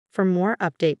For more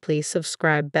update, please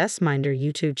subscribe Best Minder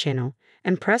YouTube channel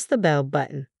and press the bell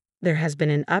button. There has been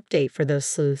an update for those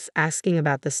sleuths asking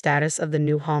about the status of the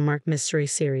new Hallmark mystery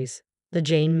series, The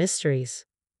Jane Mysteries.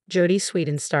 Jodie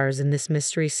Sweetin stars in this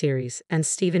mystery series, and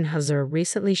Huszar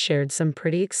recently shared some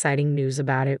pretty exciting news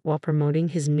about it while promoting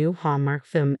his new Hallmark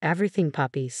film Everything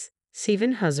Puppies.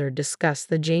 Huszar discussed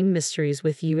The Jane Mysteries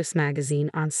with US Magazine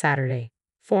on Saturday.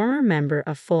 Former member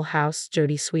of Full House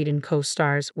Jodie Sweetin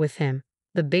co-stars with him.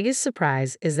 The biggest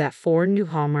surprise is that 4 new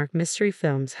Hallmark mystery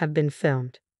films have been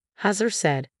filmed. Huszar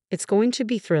said, "It's going to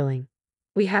be thrilling.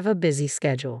 We have a busy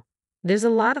schedule. There's a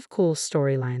lot of cool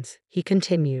storylines," he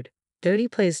continued.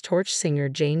 Jodie plays torch singer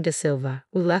Jane Da Silva,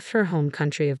 who left her home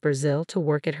country of Brazil to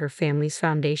work at her family's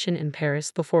foundation in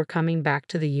Paris before coming back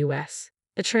to the US.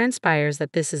 It transpires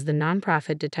that this is the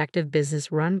nonprofit detective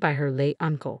business run by her late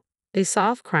uncle. They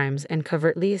solve crimes and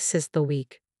covertly assist the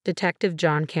weak. Detective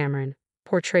John Cameron,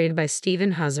 portrayed by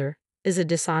Huszar, is a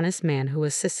dishonest man who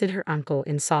assisted her uncle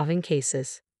in solving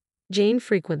cases. Jane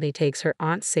frequently takes her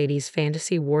Aunt Sadie's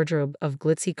fantasy wardrobe of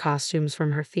glitzy costumes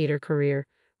from her theater career,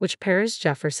 which Paris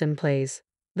Jefferson plays.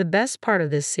 The best part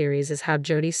of this series is how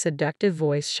Jodie's seductive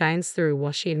voice shines through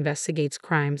while she investigates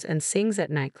crimes and sings at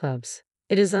nightclubs.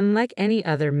 It is unlike any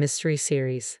other mystery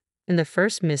series. In the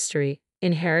first mystery,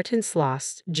 Inheritance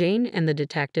Lost, Jane and the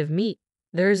detective meet.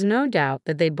 There is no doubt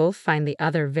that they both find the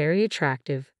other very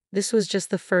attractive. This was just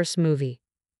the first movie.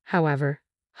 However,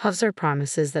 Huszar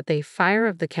promises that they fire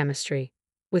up the chemistry.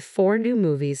 With 4 new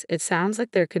movies, it sounds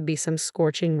like there could be some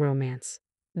scorching romance.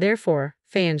 Therefore,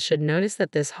 fans should notice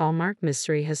that this Hallmark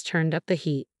mystery has turned up the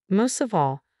heat. Most of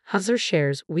all, Huszar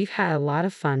shares, "We've had a lot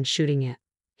of fun shooting it."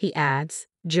 He adds,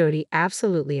 "Jodie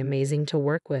absolutely amazing to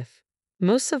work with.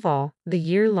 Most of all, the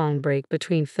year-long break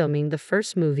between filming the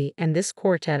first movie and this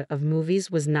quartet of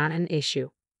movies was not an issue.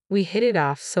 We hit it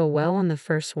off so well on the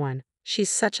first one.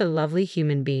 She's such a lovely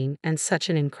human being and such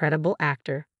an incredible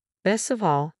actor. Best of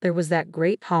all, there was that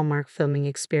great Hallmark filming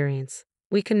experience.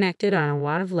 We connected on a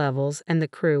lot of levels, and the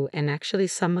crew and actually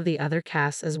some of the other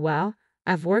cast as well,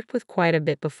 I've worked with quite a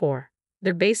bit before.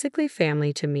 They're basically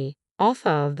family to me."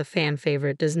 Although the fan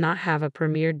favorite does not have a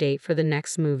premiere date for the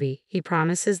next movie, he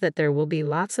promises that there will be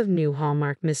lots of new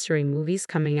Hallmark mystery movies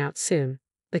coming out soon.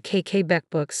 The K.K. Beck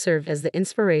books served as the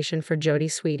inspiration for Jodie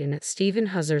Sweetin at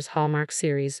Huszar's Hallmark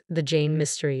series, The Jane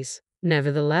Mysteries.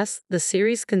 Nevertheless, the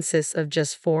series consists of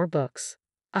just 4 books.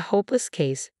 A Hopeless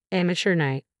Case, Amateur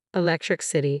Night, Electric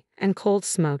City, and Cold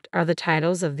Smoked are the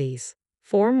titles of these.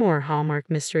 4 more Hallmark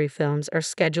mystery films are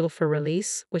scheduled for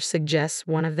release, which suggests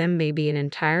one of them may be an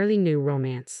entirely new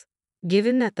romance.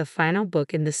 Given that the final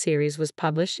book in the series was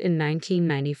published in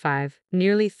 1995,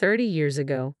 nearly 30 years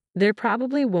ago, there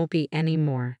probably won't be any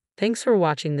more. Thanks for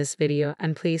watching this video,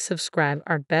 and please subscribe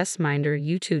our Best Minder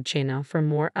YouTube channel for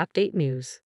more update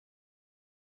news.